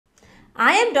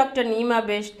I am Dr. Neema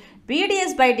Bisht,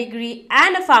 BDS by degree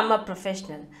and a pharma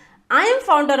professional. I am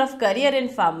founder of Career in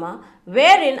Pharma,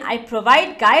 wherein I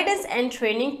provide guidance and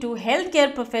training to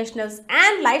healthcare professionals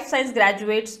and life science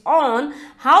graduates on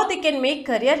how they can make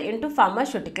career into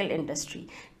pharmaceutical industry.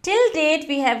 Till date,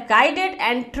 we have guided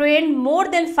and trained more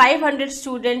than 500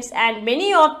 students, and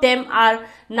many of them are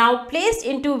now placed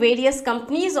into various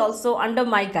companies also under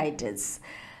my guidance.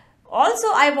 Also,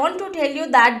 I want to tell you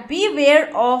that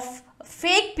beware of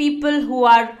fake people who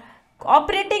are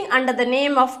operating under the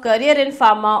name of Career in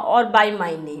Pharma or by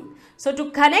my name. So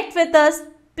to connect with us,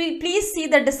 please see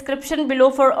the description below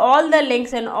for all the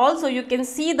links, and also you can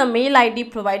see the mail ID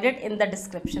provided in the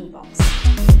description box.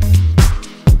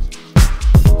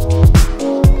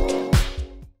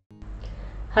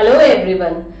 Hello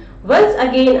everyone. Once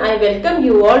again I welcome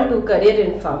you all to Career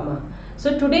in Pharma.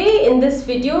 So today in this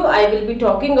video I will be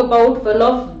talking about one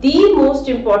of the most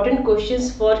important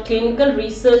questions for clinical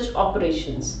research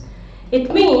operations.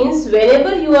 It means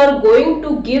whenever you are going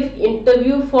to give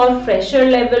interview for fresher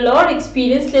level or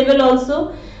experience level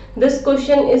also, this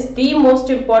question is the most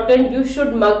important. You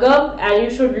should mug up and you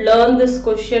should learn this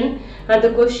question, and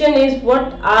the question is,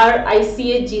 what are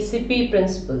ICH-GCP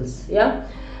principles? Yeah.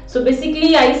 So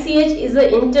basically ICH is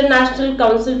an International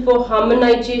Council for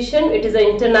Harmonization. It is an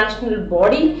international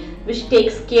body which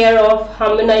takes care of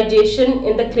harmonization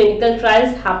in the clinical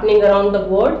trials happening around the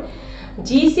world.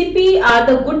 GCP are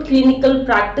the good clinical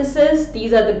practices.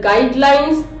 These are the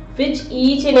guidelines which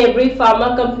each and every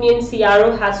pharma company and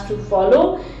CRO has to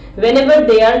follow whenever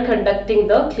they are conducting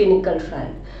the clinical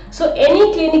trial. So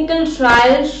any clinical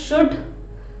trial should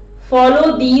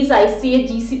follow these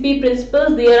ICH-GCP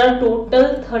principles. There are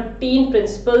total 13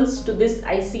 principles to this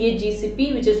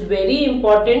ICH-GCP, which is very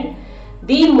important.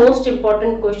 The most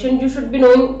important question, you should be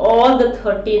knowing all the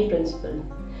 13 principles.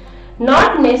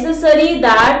 Not necessary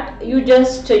that you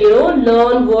just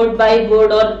learn word by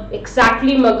word or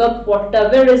exactly mug up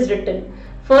whatever is written.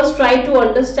 First try to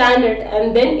understand it,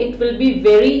 and then it will be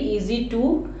very easy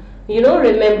to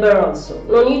remember also.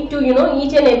 No need to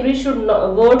each and every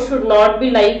word should not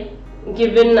be like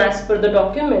given as per the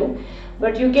document,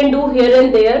 but you can do here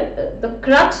and there. The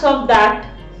crux of that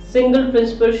single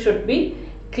principle should be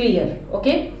clear.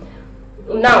 Okay,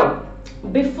 now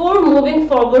before moving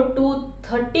forward to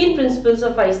 13 principles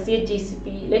of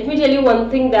ICH-GCP, let me tell you one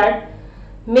thing, that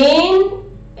main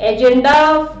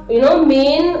agenda,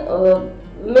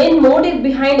 main motive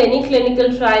behind any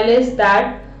clinical trial is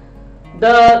that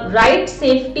the right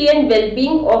safety and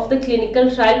well-being of the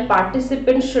clinical trial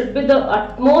participants should be the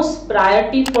utmost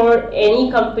priority for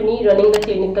any company running the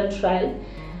clinical trial,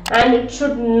 and it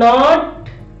should not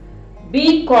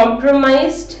be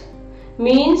compromised.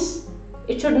 Means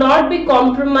it should not be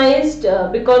compromised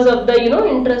because of the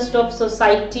interest of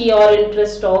society or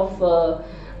interest of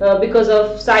because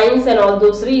of science and all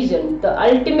those reasons. The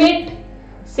ultimate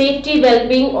safety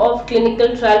well-being of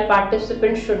clinical trial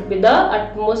participants should be the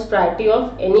utmost priority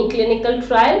of any clinical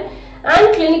trial,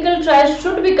 and clinical trials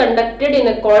should be conducted in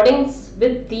accordance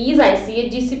with these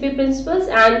ICH-GCP principles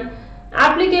and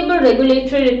applicable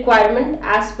regulatory requirement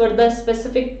as per the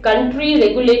specific country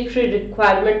regulatory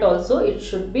requirement. Also it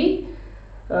should be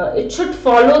it should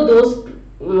follow those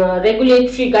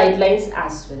regulatory guidelines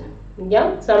as well.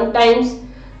 Yeah, sometimes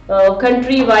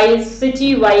country wise,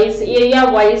 city wise, area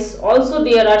wise also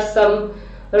there are some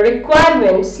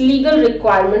requirements, legal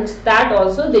requirements, that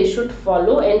also they should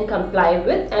follow and comply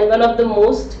with, and one of the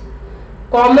most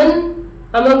common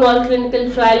among all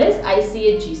clinical trial is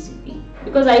ICH-GCP,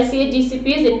 because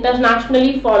ICH-GCP is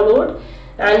internationally followed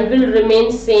and will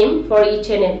remain same for each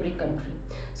and every country.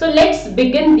 So let's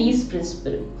begin these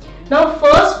principles. Now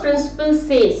first principle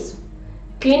says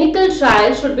clinical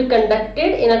trials should be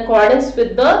conducted in accordance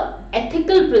with the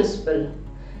ethical principle.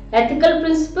 Ethical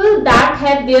principle that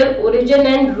have their origin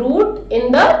and root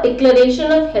in the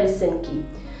Declaration of Helsinki.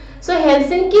 So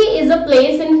Helsinki is a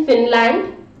place in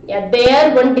Finland. Yeah,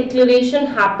 there one declaration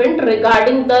happened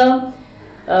regarding the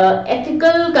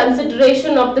ethical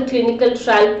consideration of the clinical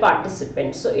trial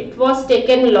participants. So it was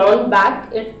taken long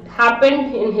back. It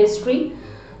happened in history.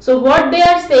 So what they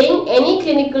are saying, any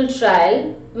clinical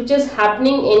trial which is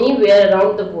happening anywhere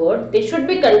around the world, they should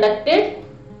be conducted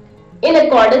in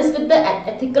accordance with the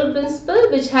ethical principle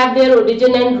which have their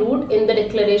origin and root in the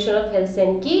Declaration of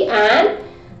Helsinki, and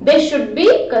they should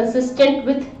be consistent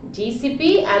with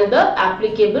GCP and the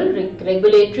applicable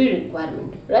regulatory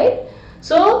requirement, right?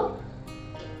 So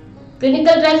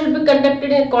clinical trial should be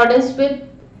conducted in accordance with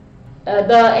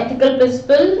the ethical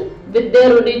principle with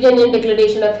their origin in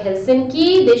Declaration of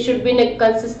Helsinki. They should be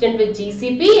consistent with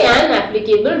GCP and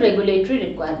applicable regulatory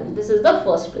requirement. This is the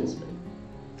first principle.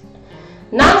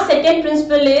 Now second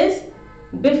principle is,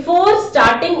 before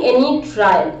starting any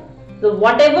trial,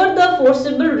 whatever the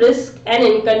foreseeable risk and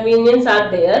inconvenience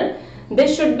are there,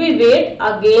 they should be weighed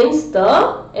against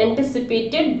the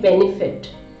anticipated benefit.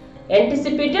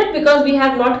 Anticipated because we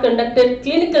have not conducted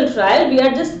clinical trial, we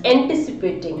are just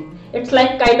anticipating. It's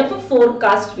like kind of a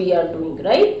forecast we are doing,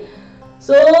 right?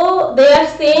 So they are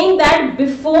saying that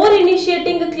before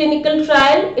initiating a clinical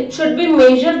trial, it should be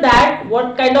measured that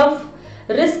what kind of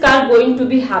risks are going to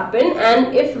be happen,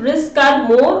 and if risks are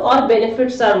more or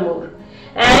benefits are more,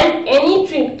 and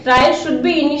any trial should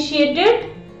be initiated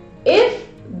if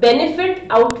benefit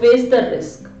outweighs the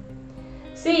risk.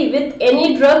 See, with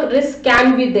any drug, risk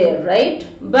can be there, right?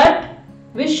 But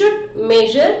we should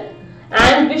measure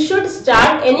and we should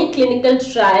start any clinical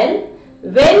trial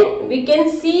when we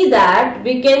can see that,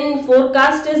 we can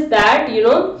forecast is that,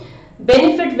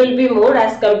 benefit will be more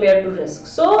as compared to risk.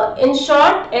 So in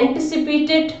short,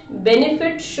 anticipated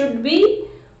benefit should be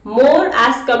more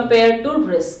as compared to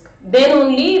risk. Then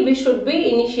only we should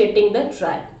be initiating the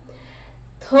trial.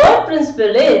 Third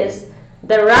principle is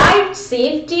the right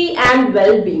safety and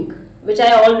well-being, which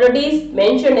I already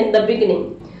mentioned in the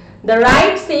beginning. The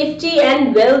right safety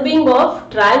and well-being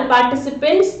of trial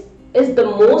participants is the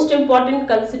most important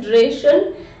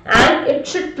consideration, and it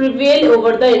should prevail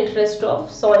over the interest of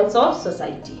science of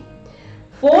society.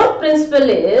 Fourth principle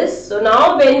is, so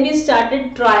now when we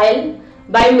started trial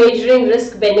by measuring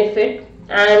risk benefit,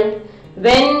 and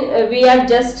when we are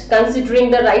just considering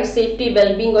the right safety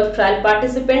well-being of trial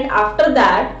participant, after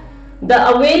that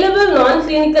the available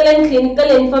non-clinical and clinical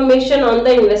information on the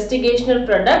investigational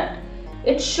product,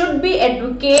 it should be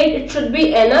adequate, it should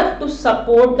be enough to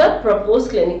support the proposed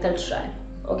clinical trial.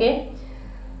 Okay.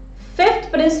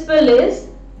 Fifth principle is,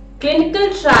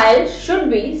 clinical trial should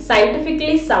be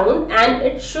scientifically sound and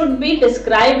it should be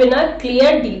described in a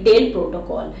clear, detailed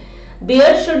protocol.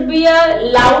 There should be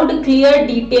a loud, clear,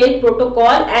 detailed protocol,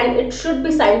 and it should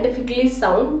be scientifically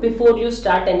sound before you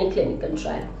start any clinical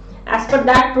trial. As per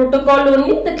that protocol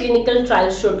only the clinical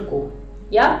trial should go.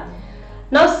 Yeah.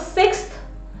 Now sixth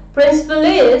principle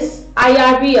is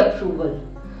IRB approval.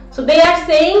 So they are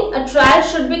saying a trial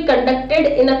should be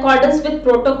conducted in accordance with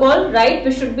protocol, right?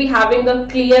 We should be having a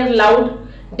clear, loud,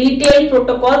 detailed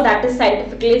protocol that is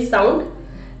scientifically sound.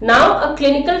 Now a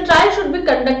clinical trial should be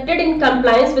conducted in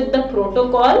compliance with the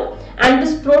protocol, and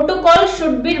this protocol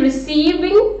should be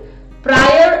receiving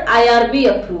prior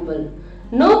IRB approval.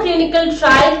 No clinical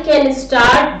trial can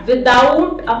start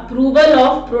without approval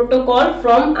of protocol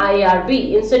from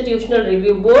IRB, Institutional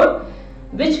Review Board,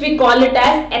 which we call it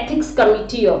as ethics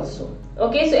committee also.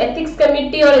 Okay, so ethics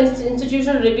committee or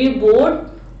Institutional Review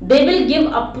Board, they will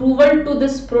give approval to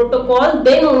this protocol,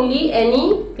 then only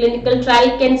any clinical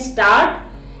trial can start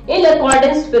in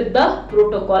accordance with the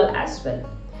protocol as well.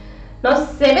 Now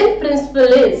seventh principle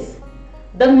is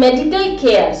the medical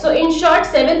care. So in short,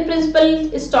 seventh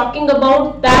principle is talking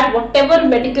about that whatever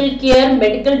medical care,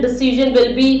 medical decision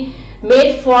will be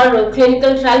made for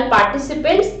clinical trial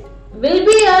participants will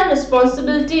be a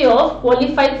responsibility of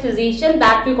qualified physician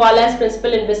that we call as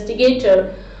principal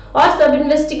investigator or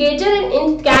sub-investigator,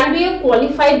 and it can be a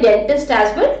qualified dentist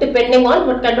as well depending on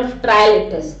what kind of trial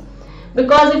it is.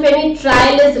 Because if any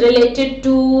trial is related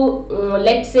to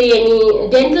let's say any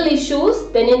dental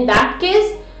issues, then in that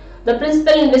case the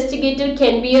principal investigator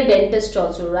can be a dentist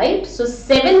also, right? So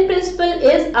seventh principle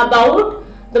is about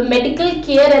the medical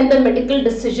care and the medical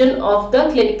decision of the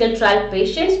clinical trial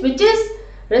patients, which is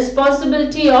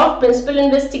responsibility of principal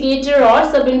investigator or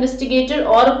sub-investigator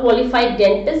or a qualified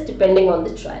dentist depending on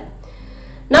the trial.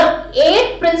 Now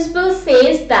eighth principle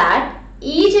says that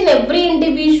each and every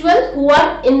individual who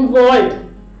are involved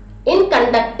in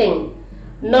conducting,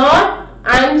 not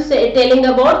I am telling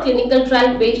about clinical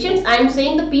trial patients, I am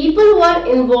saying the people who are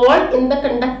involved in the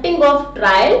conducting of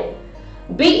trial,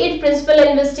 be it principal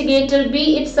investigator,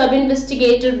 be it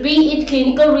sub-investigator, be it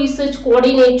clinical research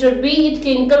coordinator, be it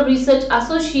clinical research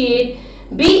associate,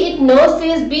 be it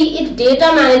nurses, be it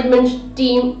data management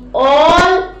team,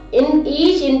 all in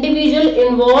each individual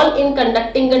involved in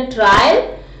conducting a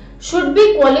trial should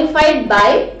be qualified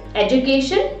by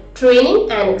education,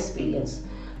 training and experience.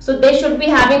 So they should be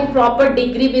having proper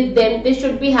degree with them, they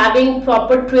should be having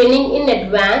proper training in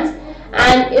advance,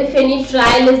 and if any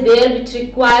trial is there which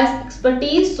requires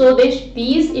expertise, so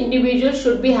these individuals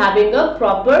should be having a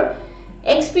proper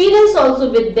experience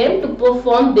also with them to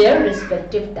perform their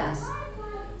respective tasks.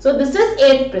 So this is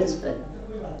eighth principle.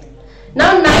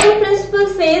 Now ninth principle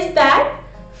says that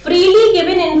freely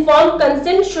given informed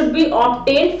consent should be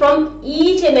obtained from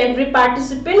each and every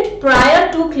participant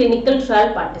prior to clinical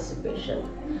trial participation.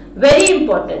 Very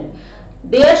important.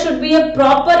 there should be a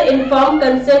proper informed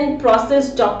consent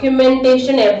process,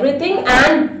 documentation, everything,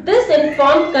 and this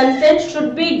informed consent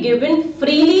should be given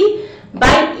freely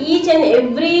by each and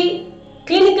every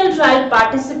clinical trial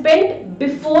participant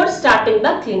before starting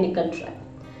the clinical trial.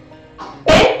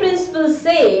 10th principle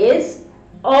says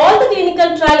all the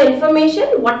clinical trial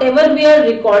information, whatever we are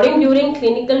recording during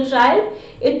clinical trial,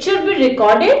 it should be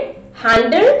recorded,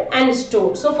 handled and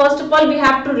stored. So first of all, we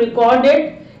have to record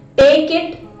it, take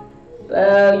it,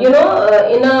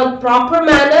 in a proper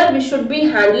manner. We should be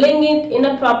handling it in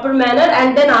a proper manner,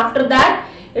 and then after that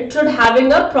it should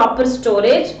having a proper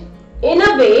storage in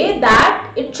a way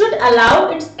that it should allow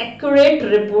its accurate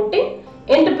reporting,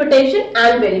 interpretation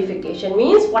and verification.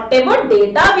 Means whatever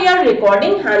data we are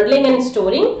recording, handling and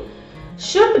storing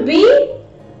should be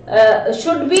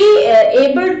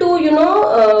able to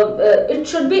it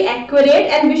should be accurate,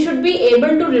 and we should be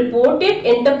able to report it,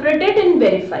 interpret it and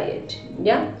verify it.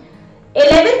 Yeah.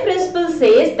 11th principle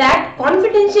says that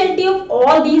confidentiality of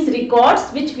all these records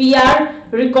which we are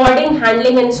recording,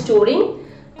 handling and storing,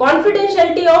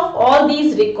 confidentiality of all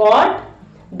these records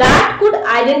that could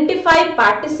identify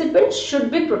participants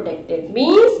should be protected.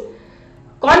 Means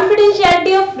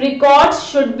confidentiality of records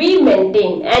should be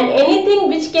maintained, and anything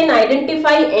which can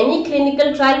identify any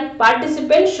clinical trial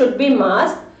participant should be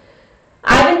masked.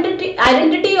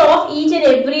 Identity of each and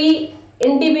every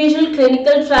individual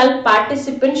clinical trial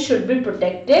participant should be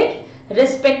protected,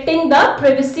 respecting the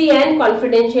privacy and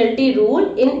confidentiality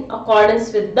rule in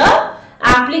accordance with the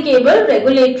applicable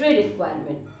regulatory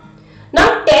requirement.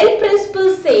 Now 10th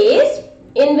principle says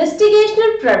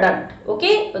investigational product,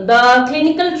 okay, the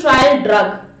clinical trial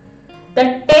drug,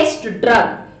 the test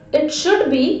drug, it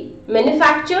should be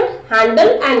manufactured,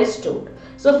 handled and stored.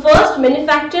 So first,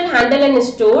 manufactured, handled and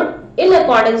stored in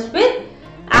accordance with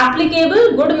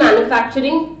applicable good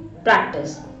manufacturing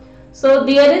practice. So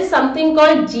there is something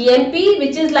called GMP,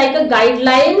 which is like a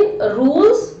guideline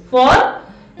rules for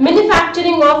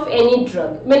manufacturing of any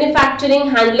drug, manufacturing,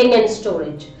 handling and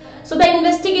storage. So the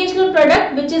investigational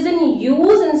product which is in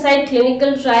use inside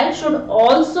clinical trial should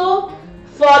also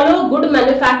follow good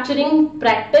manufacturing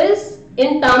practice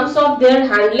in terms of their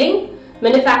handling,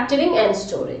 manufacturing and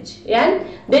storage. Yeah?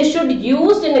 They should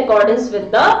use in accordance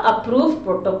with the approved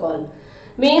protocol.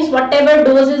 Means whatever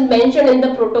dose is mentioned in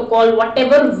the protocol,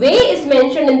 whatever way is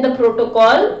mentioned in the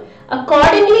protocol,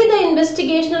 accordingly the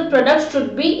investigational product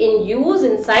should be in use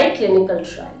inside clinical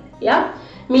trial. Yeah,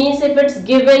 means if it's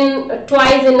given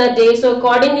twice in a day, so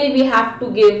accordingly we have to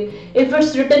give. If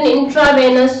it's written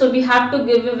intravenous, so we have to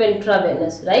give it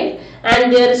intravenous, right?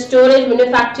 And their storage,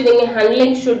 manufacturing and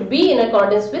handling should be in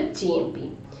accordance with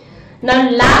GMP. Now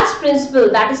last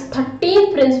principle, that is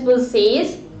 13th principle,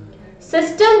 says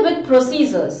system with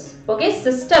procedures, okay,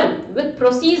 system with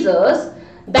procedures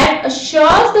that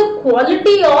assures the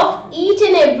quality of each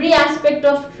and every aspect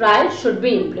of trial should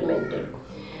be implemented.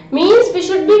 Means we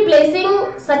should be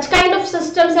placing such kind of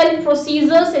systems and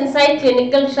procedures inside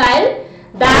clinical trial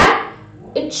that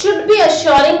it should be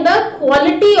assuring the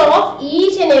quality of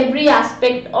each and every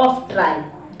aspect of trial,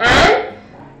 and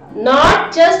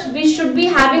not just we should be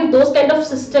having those kind of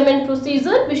system and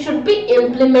procedure, we should be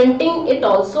implementing it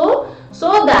also,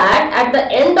 so that at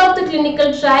the end of the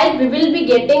clinical trial we will be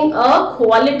getting a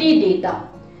quality data.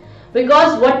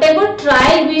 Because whatever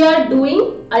trial we are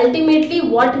doing, ultimately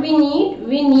what we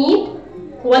need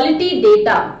quality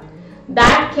data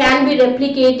that can be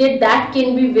replicated, that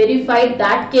can be verified,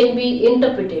 that can be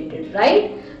interpreted,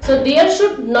 right? So there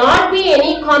should not be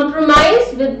any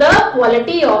compromise with the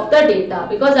quality of the data,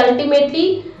 because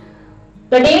ultimately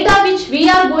the data which we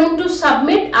are going to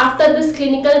submit after this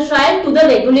clinical trial to the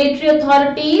regulatory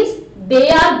authorities, they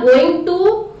are going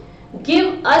to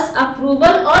give us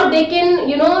approval, or they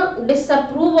can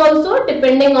disapprove also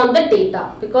depending on the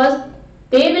data, because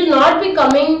they will not be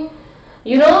coming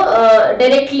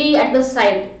directly at the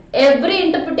site. Every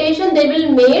interpretation they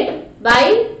will made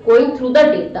by going through the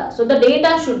data. So the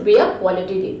data should be a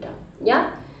quality data.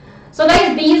 Yeah. So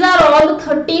guys, these are all the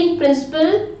 13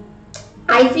 principles,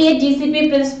 ICH-GCP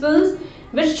principles,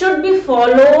 which should be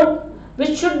followed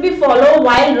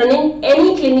while running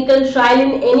any clinical trial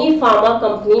in any pharma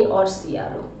company or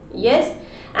CRO. Yes,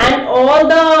 and all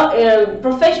the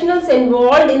professionals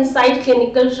involved inside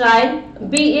clinical trial,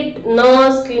 be it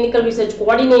nurse, clinical research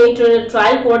coordinator,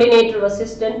 trial coordinator,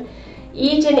 assistant,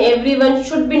 each and everyone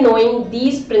should be knowing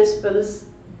these principles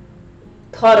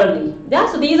thoroughly.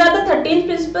 Yeah, so these are the 13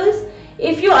 principles.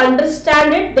 If you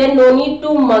understand it, then no need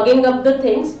to mugging up the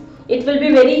things. It will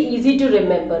be very easy to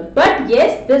remember. But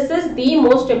yes, this is the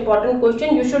most important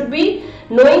question. You should be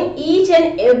knowing each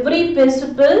and every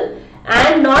principle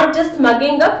and not just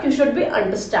mugging up, you should be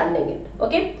understanding it.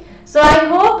 Okay, so I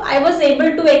hope I was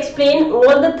able to explain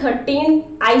all the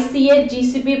 13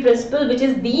 ICH-GCP principle, which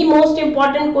is the most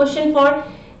important question for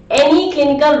any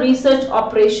clinical research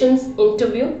operations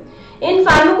interview. In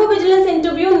pharmacovigilance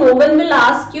interview, no one will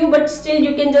ask you, but still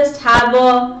you can just have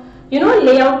a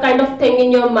layout kind of thing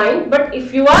in your mind. But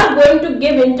if you are going to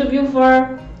give interview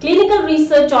for clinical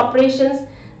research operations,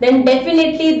 then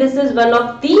definitely this is one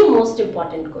of the most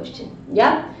important question.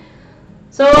 Yeah,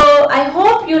 so I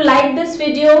hope you like this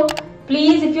video.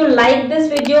 Please, if you like this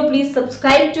video, please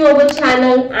subscribe to our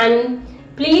channel and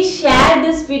please share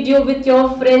this video with your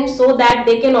friends so that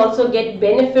they can also get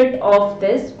benefit of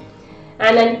this.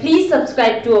 And then please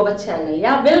subscribe to our channel.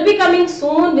 Yeah, we'll be coming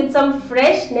soon with some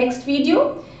fresh next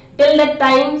video. Till that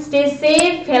time, stay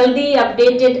safe, healthy,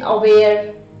 updated,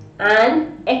 aware,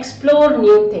 and explore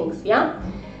new things. Yeah,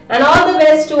 and all the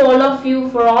best to all of you,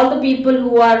 for all the people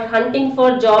who are hunting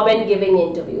for job and giving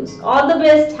interviews. All the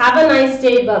best. Have a nice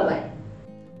day. Bye bye.